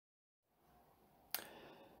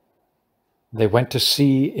They went to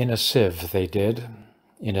sea in a sieve, they did.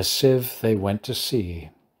 In a sieve they went to sea.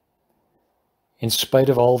 In spite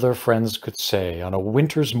of all their friends could say, on a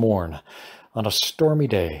winter's morn, on a stormy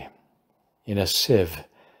day, in a sieve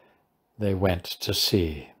they went to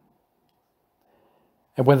sea.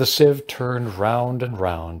 And when the sieve turned round and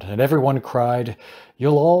round, and everyone cried,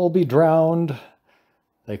 "You'll all be drowned,"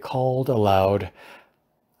 they called aloud,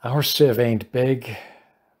 "Our sieve ain't big,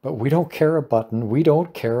 but we don't care a button, we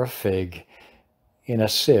don't care a fig. In a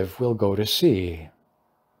sieve we'll go to sea."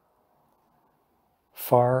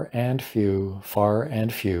 Far and few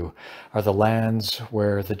are the lands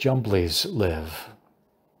where the Jumblies live.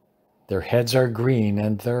 Their heads are green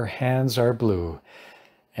and their hands are blue,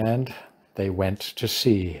 and they went to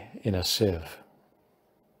sea in a sieve.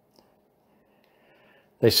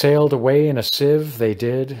 They sailed away in a sieve, they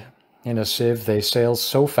did. In a sieve they sailed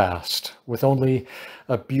so fast, with only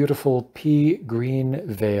a beautiful pea-green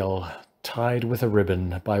veil tied with a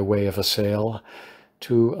ribbon by way of a sail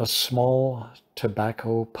to a small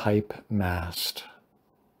tobacco pipe mast.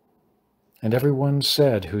 And everyone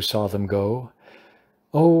said who saw them go,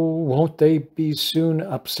 "Oh, won't they be soon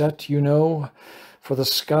upset, you know? For the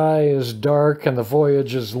sky is dark and the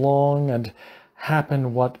voyage is long, and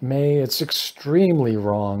happen what may, it's extremely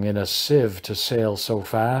wrong in a sieve to sail so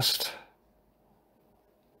fast."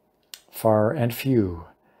 Far and few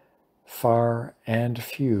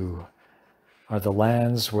are the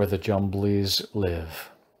lands where the Jumblies live.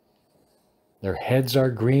 Their heads are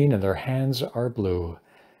green and their hands are blue,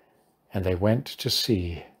 and they went to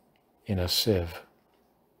sea in a sieve.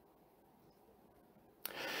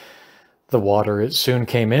 The water it soon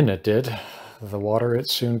came in, it did. The water it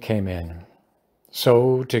soon came in.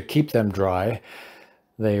 So, to keep them dry,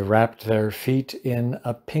 they wrapped their feet in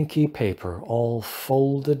a pinky paper, all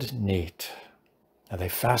folded neat, and they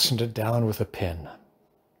fastened it down with a pin.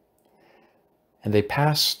 And they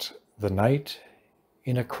passed the night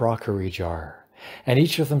in a crockery jar, and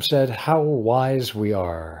each of them said, "How wise we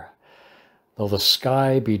are! Though the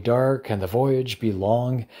sky be dark and the voyage be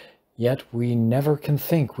long, yet we never can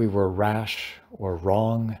think we were rash or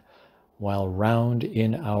wrong, while round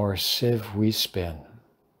in our sieve we spin."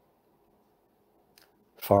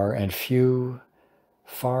 Far and few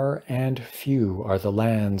are the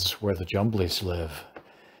lands where the Jumblies live.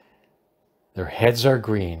 Their heads are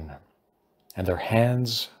green, and their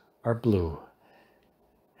hands are blue,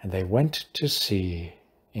 and they went to sea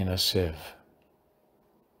in a sieve.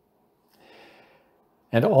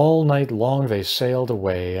 And all night long they sailed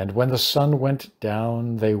away, and when the sun went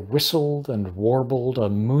down, they whistled and warbled a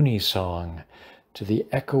moony song to the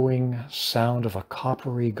echoing sound of a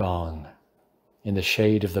coppery gong in the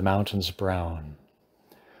shade of the mountains brown.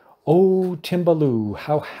 "Oh, Timbaloo,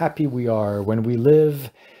 how happy we are when we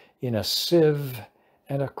live in a sieve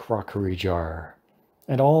and a crockery jar.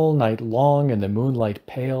 And all night long in the moonlight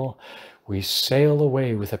pale, we sail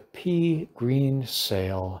away with a pea-green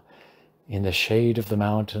sail in the shade of the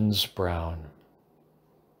mountains brown."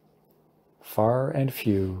 Far and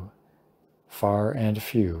few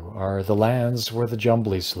are the lands where the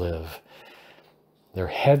Jumblies live. Their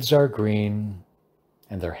heads are green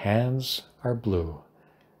and their hands are blue,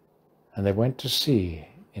 and they went to sea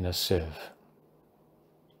in a sieve.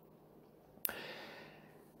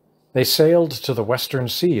 They sailed to the western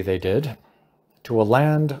sea, they did, to a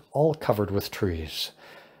land all covered with trees,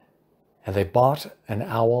 and they bought an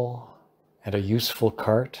owl and a useful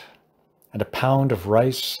cart and a pound of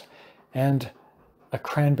rice and a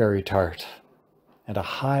cranberry tart and a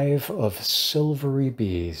hive of silvery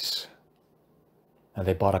bees. And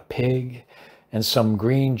they bought a pig and some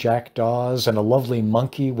green jackdaws and a lovely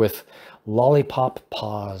monkey with lollipop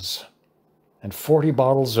paws and 40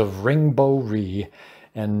 bottles of ring-bo-ree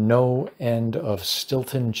and no end of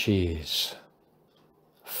Stilton cheese.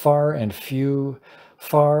 Far and few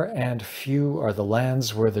are the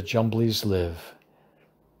lands where the Jumblies live.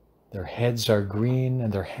 Their heads are green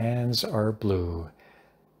and their hands are blue,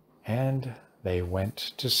 and they went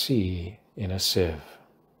to sea in a sieve.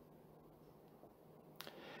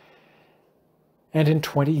 And in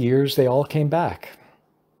 20 years they all came back,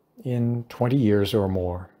 in 20 years or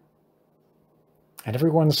more. And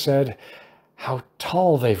everyone said, "How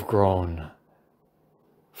tall they've grown,"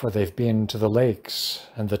 for they've been to the lakes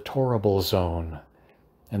and the Torrible Zone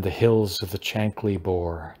and the hills of the Chankly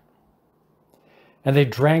Bore. And they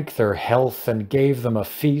drank their health and gave them a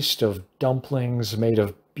feast of dumplings made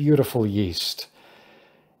of beautiful yeast.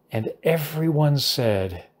 And everyone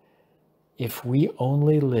said, "If we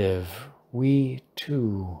only live, we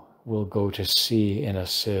too will go to sea in a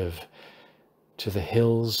sieve, to the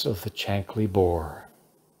hills of the Chankly Bore."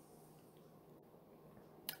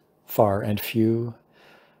 far and few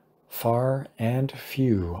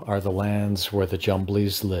are the lands where the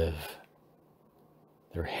Jumblies live.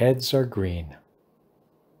 Their heads are green,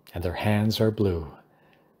 and their hands are blue,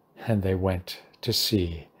 and they went to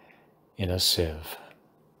sea in a sieve.